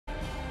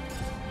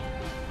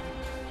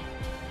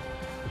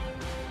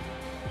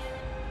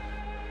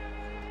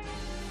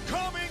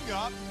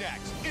Up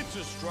next, it's a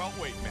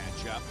strawweight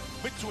matchup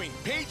between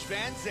Paige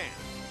VanZant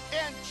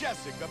and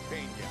Jessica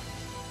Penne.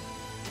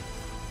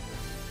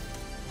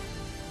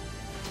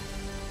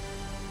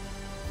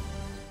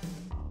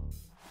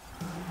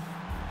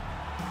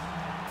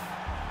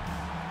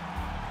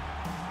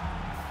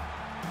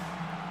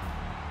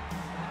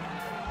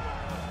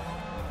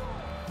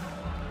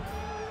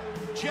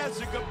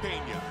 Jessica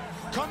Penne,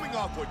 coming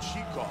off what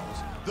she calls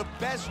the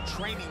best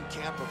training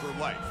camp of her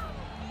life.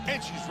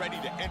 And she's ready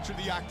to enter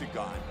the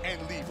octagon and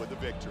leave with a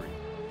victory.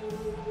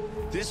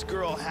 This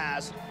girl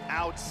has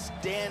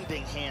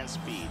outstanding hand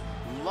speed,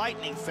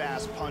 lightning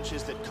fast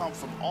punches that come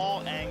from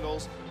all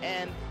angles,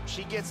 and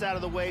she gets out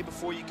of the way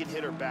before you can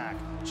hit her back.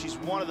 She's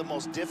one of the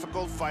most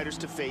difficult fighters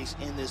to face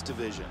in this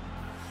division.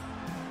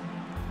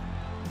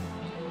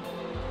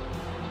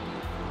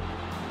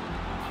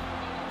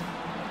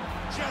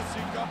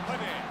 Jessica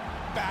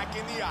Penne, back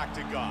in the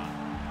octagon.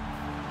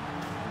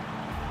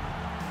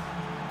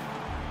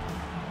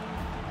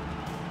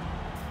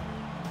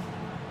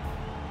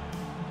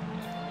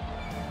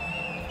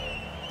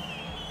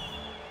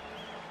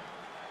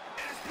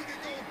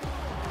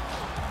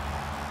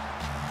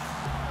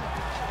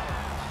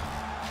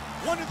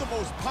 One of the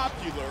most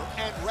popular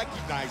and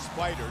recognized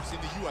fighters in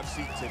the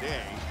UFC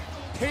today,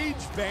 Paige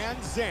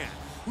VanZant,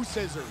 who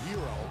says her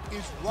hero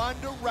is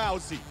Ronda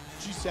Rousey.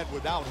 She said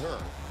without her,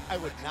 I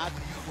would not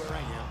be where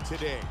I am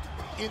today.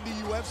 In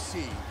the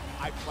UFC,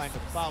 I plan to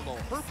follow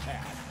her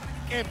path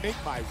and make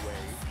my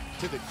way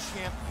to the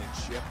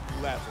championship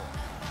level.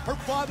 Her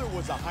father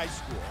was a high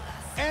school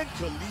and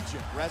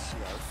collegiate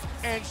wrestler,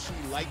 and she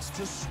likes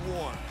to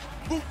swarm,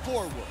 move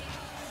forward,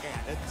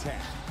 and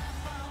attack.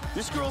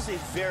 This girl's a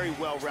very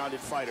well-rounded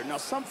fighter. Now,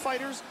 some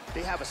fighters,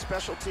 they have a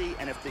specialty,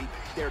 and if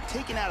they're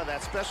taken out of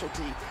that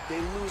specialty, they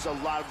lose a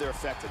lot of their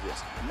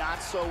effectiveness.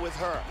 Not so with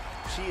her.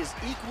 She is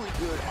equally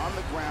good on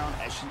the ground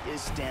as she is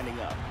standing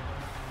up.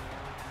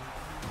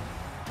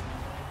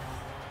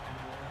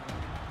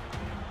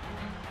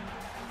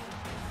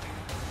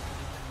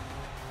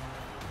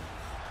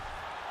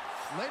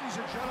 Ladies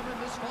and gentlemen,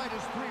 this fight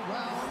is 3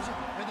 rounds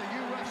in the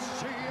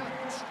UFC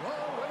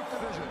Strawweight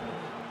division.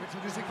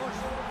 Introducing first,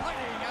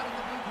 fighting out of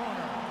the blue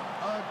corner,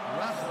 a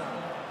grappler,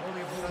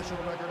 holding a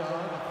professional record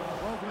of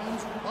 12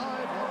 wins, 5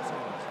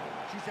 losses.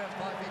 She stands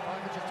 5 feet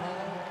 5 inches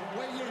tall,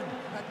 weighing in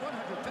at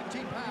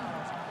 115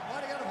 pounds.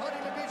 Fighting out of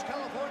Huntington Beach,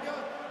 California,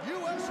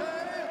 USA,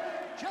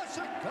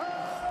 Jessica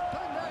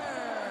Penne.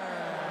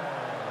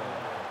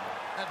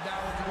 And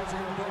now introducing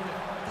her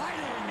opponent,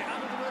 fighting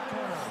out of the red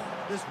corner.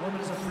 This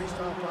woman is a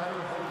freestyle fighter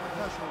holding a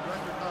professional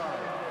record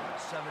of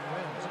 7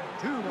 wins,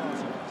 2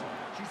 losses.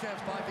 She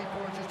stands 5 feet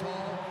 4 inches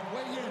tall,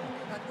 weighing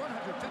in at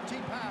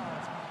 115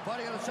 pounds.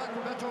 Fighting out of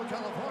Sacramento,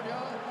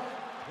 California,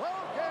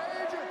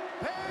 12-gauge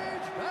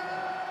Paige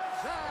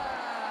VanZant.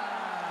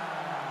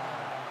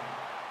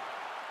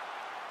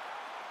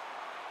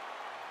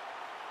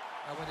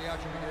 And when the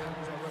action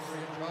begins, our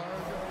referee in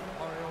charge,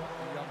 Mario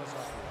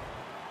Yamasaki.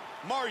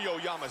 Mario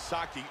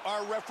Yamasaki,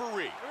 our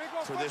referee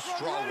for this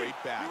strawweight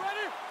bout.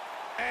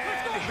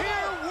 And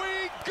here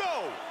we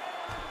go!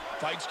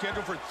 Fight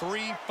scheduled for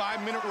 3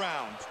 5-minute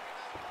rounds.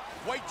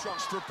 White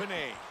trunks for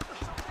Penne,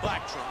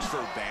 black trunks for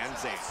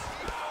VanZant.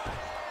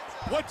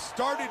 What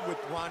started with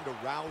Ronda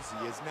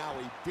Rousey is now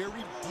a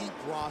very deep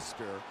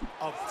roster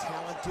of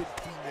talented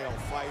female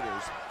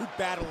fighters who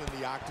battle in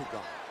the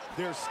octagon.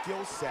 Their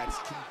skill sets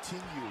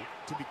continue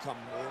to become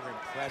more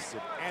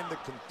impressive, and the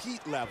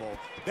compete level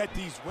that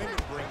these women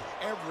bring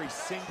every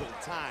single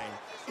time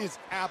is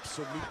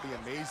absolutely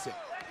amazing.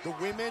 The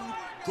women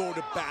go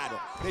to battle,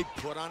 they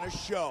put on a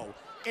show,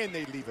 and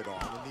they leave it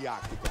all in the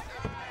octagon.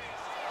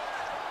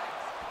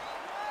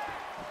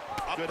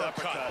 Good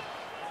uppercut.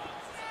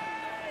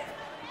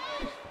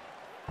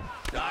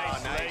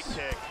 Nice leg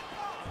kick.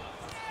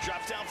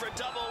 Drops down for a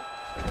double.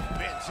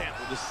 VanZant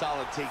with a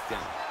solid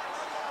takedown.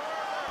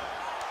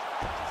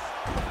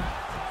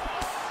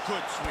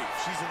 Good sweep.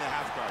 She's in the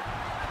half guard.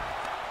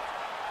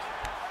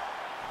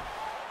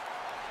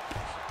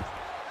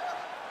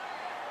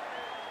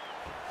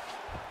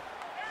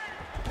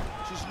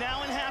 She's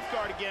now in half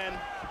guard again.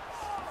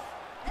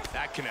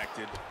 That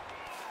connected.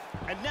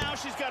 And now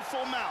she's got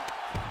full mount.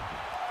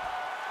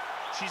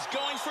 She's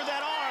going for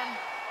that arm.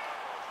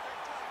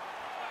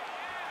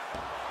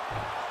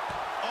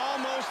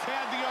 Almost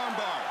had the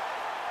armbar.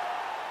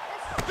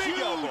 Big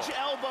Huge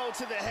elbow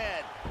to the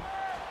head.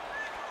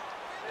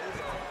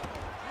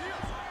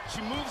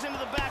 She moves into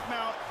the back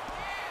mount.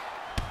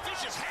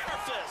 Vicious hammer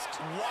fist.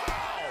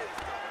 Wow.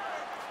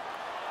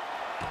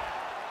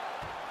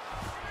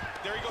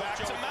 There he goes. Back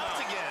to mount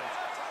again.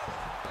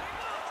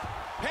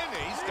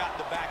 Penne's got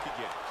the back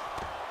again.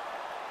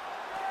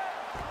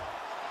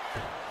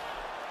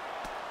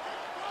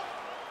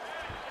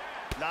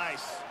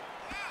 Nice.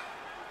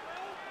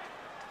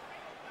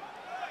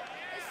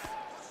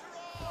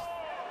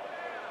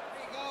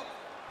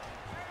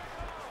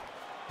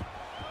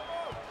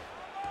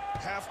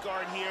 Half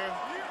guard here.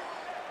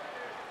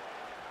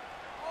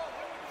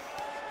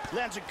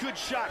 Lands a good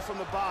shot from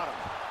the bottom.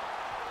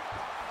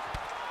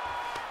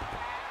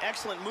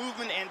 Excellent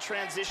movement and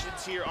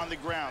transitions here on the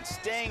ground,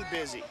 staying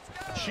busy.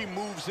 She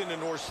moves into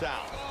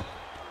north-south.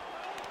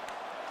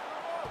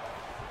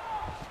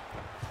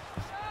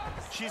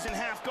 She's in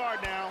half guard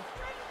now.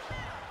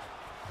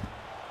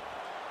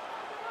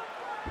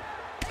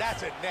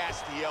 That's a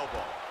nasty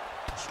elbow.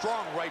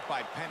 Strong right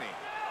by Penne.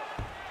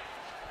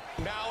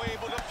 Now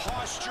able to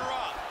posture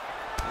up.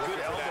 Good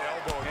elbow.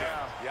 That elbow again.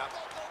 Yeah. Yep.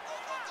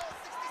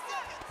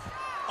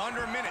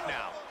 Under a minute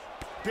now.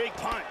 Big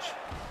punch.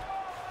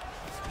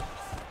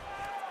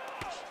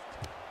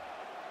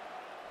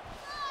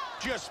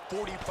 Just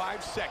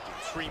 45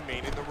 seconds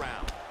remain in the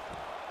round.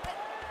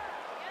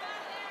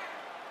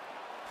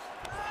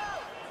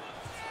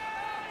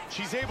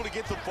 She's able to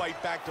get the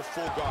fight back to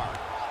full guard.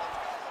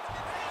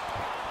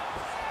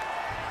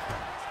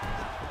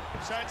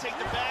 Trying to take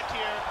the back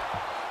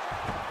here.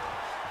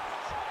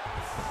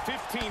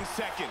 15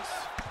 seconds.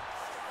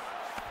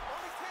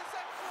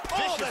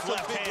 Oh, Vicious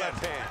that's a big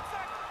left hand.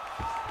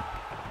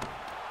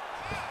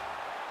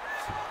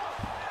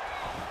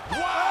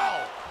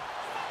 Wow!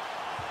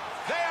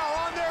 They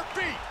are on their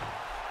feet.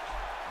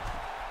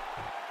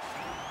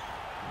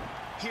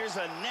 Here's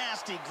a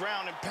nasty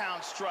ground and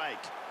pound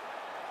strike.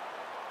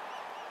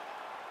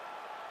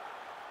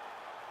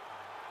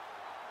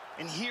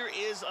 And here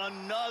is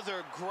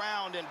another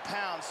ground and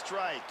pound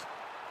strike.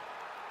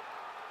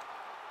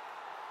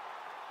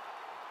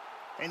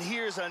 And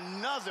here's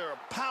another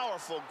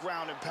powerful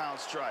ground and pound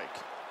strike.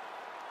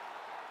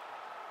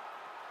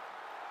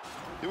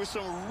 There was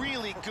some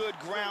really good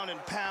ground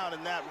and pound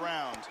in that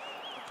round. Okay,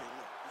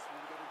 look, this is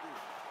what we gotta do.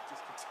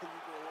 Just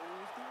continue going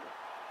always do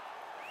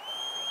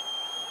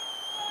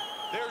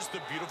it. There's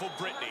the beautiful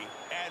Brittany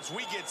as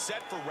we get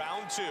set for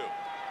round 2.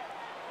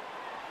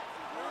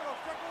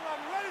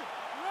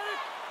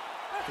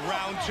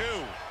 Round 2.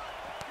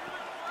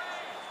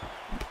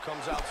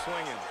 Comes out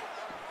swinging.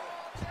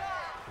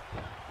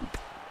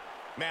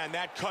 Man,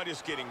 that cut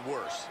is getting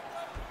worse.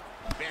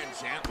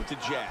 VanZant with the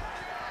jab.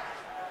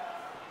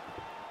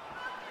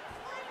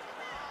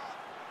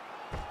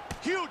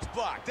 Huge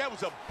block. That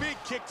was a big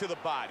kick to the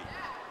body.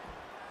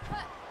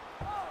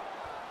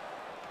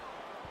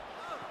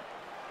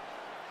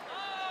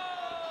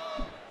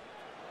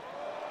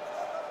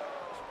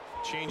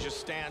 Change of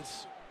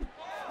stance.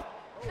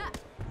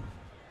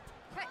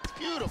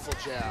 Beautiful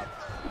jab.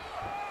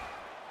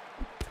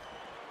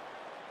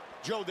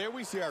 Joe, there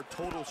we see our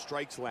total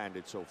strikes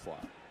landed so far.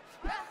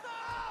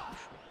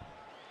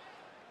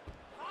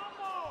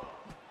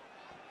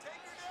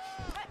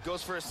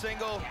 Goes for a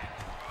single.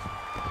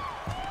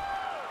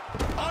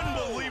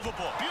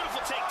 Unbelievable.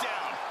 Beautiful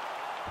takedown.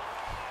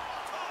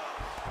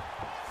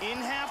 In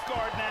half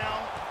guard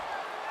now.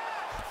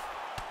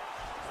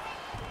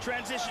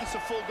 Transitions to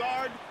full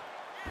guard.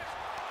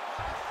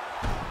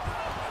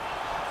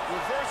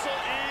 Reversal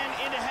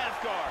and into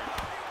half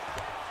guard.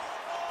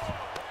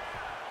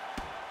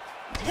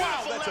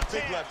 Wow, Beautiful that's a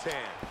big left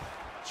hand.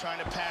 Trying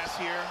to pass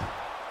here.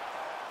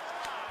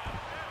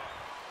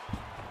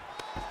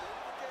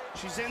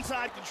 She's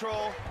inside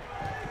control.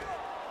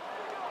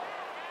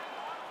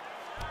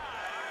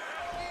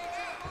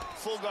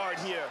 Full guard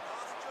here.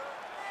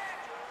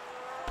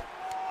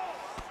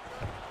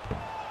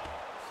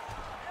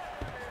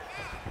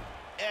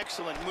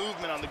 Excellent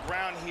movement on the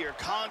ground here.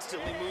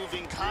 Constantly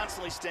moving,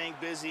 constantly staying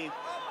busy.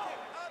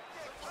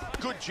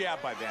 Good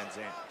jab by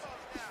VanZant.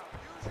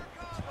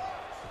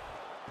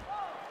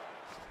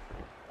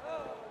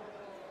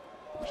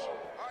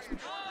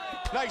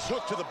 Nice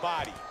hook to the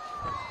body.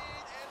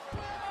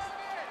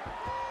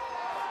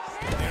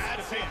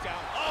 There's the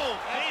takedown. Oh,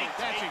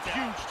 That's a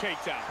huge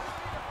takedown.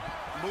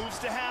 Moves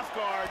to half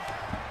guard.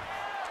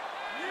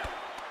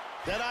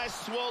 That eye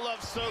swole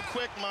up so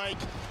quick, Mike.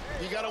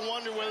 You got to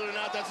wonder whether or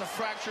not that's a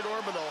fractured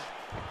orbital.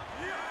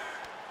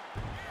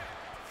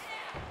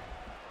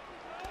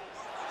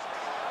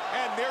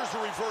 And there's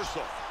a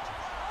reversal.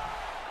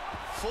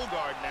 Full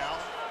guard now.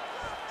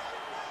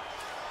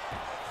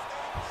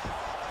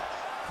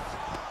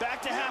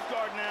 Back to half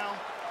guard now.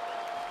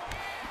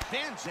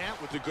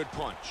 VanZant with a good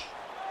punch.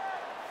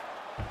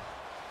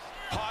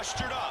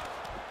 Postured up.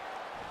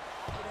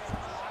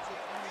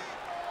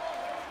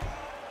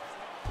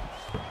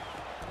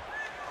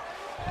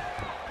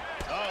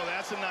 Oh,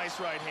 that's a nice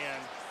right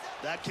hand.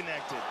 That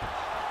connected.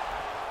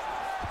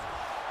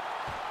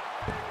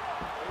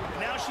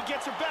 Now she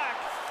gets her back.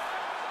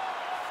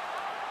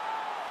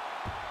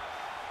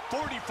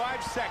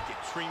 45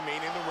 seconds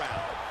remain in the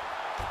round.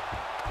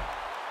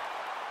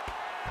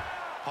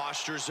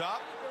 Postures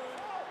up.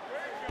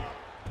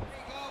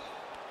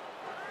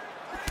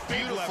 Big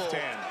Beautiful left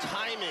hand.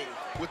 timing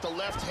with the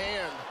left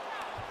hand.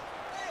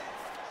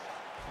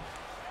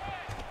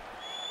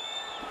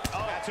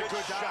 Oh, That's a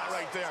good shot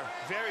right there.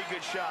 Very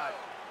good shot.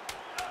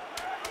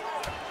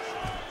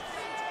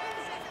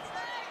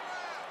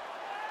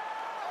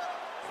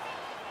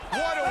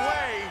 What a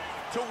way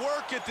to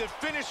work at the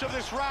finish of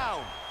this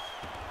round.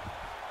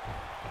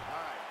 All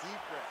right,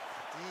 deep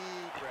breath,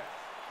 deep breath.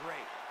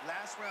 Great.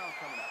 Last round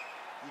coming up.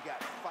 You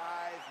got 5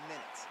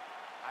 minutes.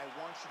 I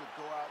want you to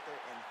go out there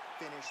and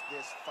finish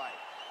this fight.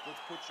 Let's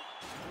put you...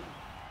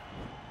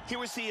 Here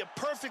we see a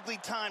perfectly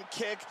timed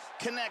kick,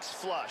 connects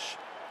flush.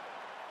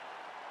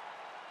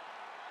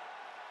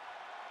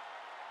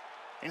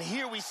 And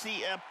here we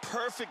see a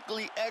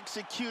perfectly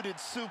executed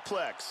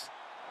suplex.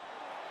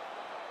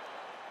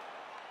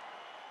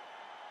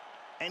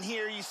 And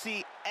here you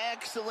see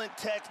excellent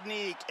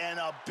technique and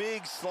a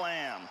big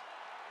slam.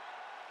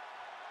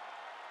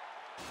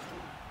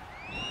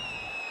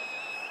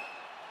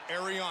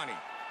 Ariani.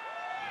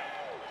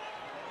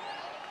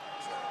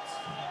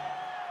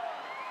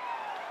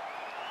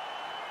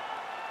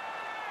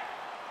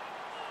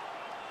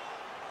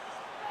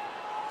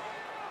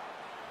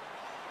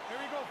 Here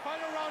we go,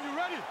 final round, you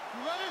ready?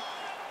 You ready?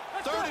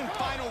 Third and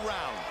final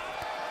round.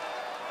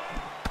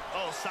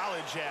 Oh,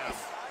 solid jab.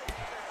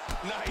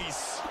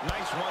 Nice.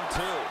 Nice one,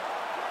 too.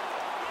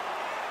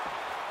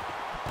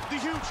 The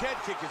huge head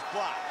kick is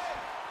blocked.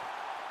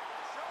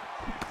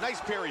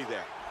 Nice parry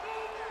there.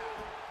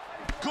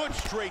 Good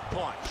straight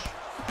punch.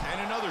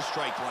 And another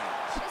strike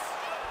lands.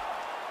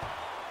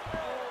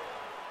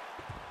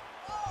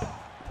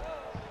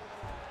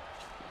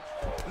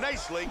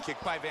 Nice leg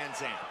kick by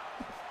VanZant.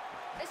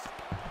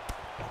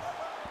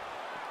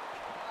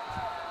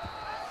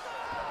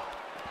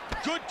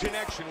 Good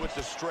connection with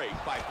the straight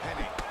by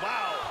Penne.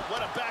 Wow,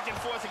 what a back and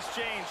forth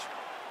exchange.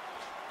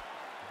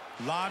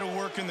 A lot of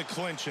work in the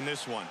clinch in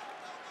this one.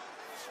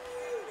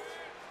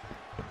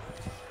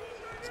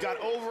 He's got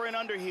over and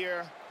under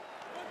here.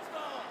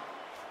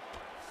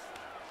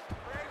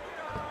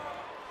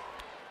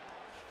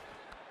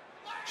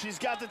 She's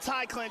got the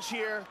tie clinch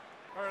here.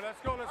 All right, let's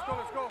go, let's go,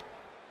 let's go.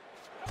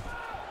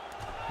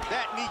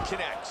 That knee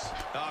connects.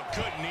 Oh,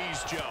 good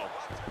knees, Joe.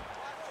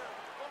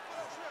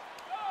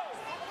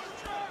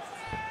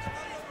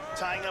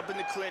 Tying up in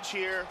the clinch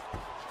here.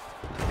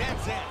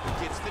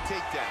 VanZant gets the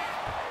takedown.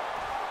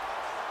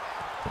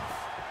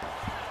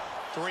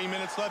 3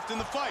 minutes left in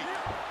the fight.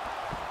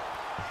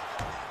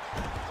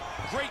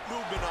 Great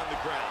movement on the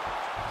ground.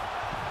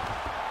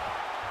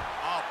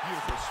 Oh,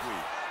 beautiful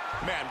sweep.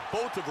 Man,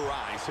 both of her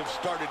eyes have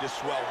started to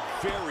swell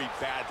very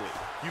badly.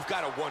 You've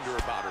got to wonder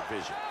about her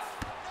vision.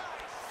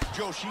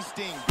 Joe, she's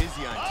staying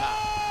busy on top.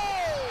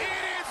 Oh!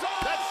 It is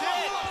all That's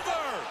it. over!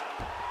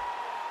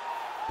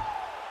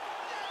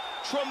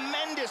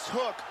 Tremendous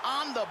hook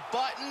on the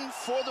button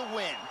for the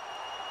win.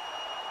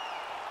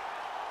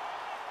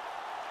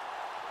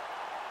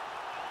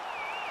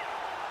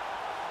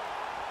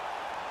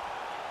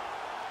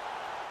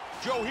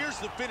 Joe, here's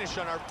the finish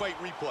on our fight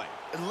replay.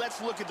 And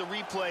let's look at the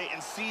replay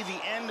and see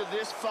the end of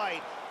this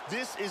fight.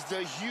 This is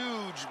the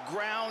huge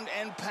ground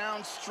and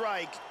pound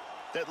strike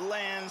that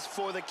lands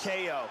for the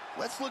KO.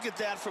 Let's look at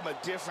that from a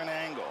different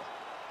angle.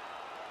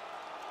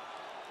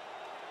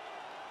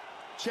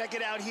 Check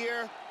it out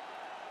here.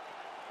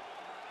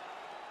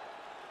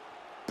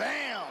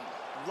 Bam!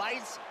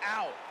 Lights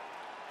out.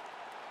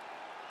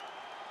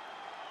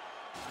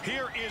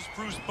 Here is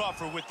Bruce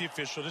Buffer with the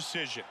official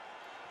decision.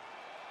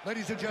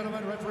 Ladies and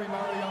gentlemen, referee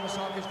Mario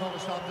Yamasaki has called a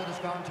stop to this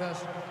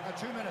contest at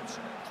 2 minutes,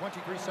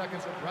 23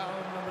 seconds of round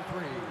number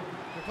 3.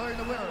 Declaring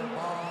the winner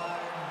by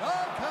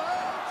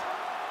knockout,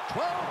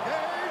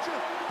 12-gauge,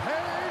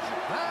 Paige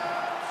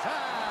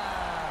VanZant.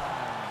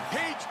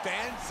 Paige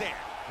VanZant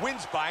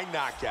wins by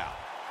knockout.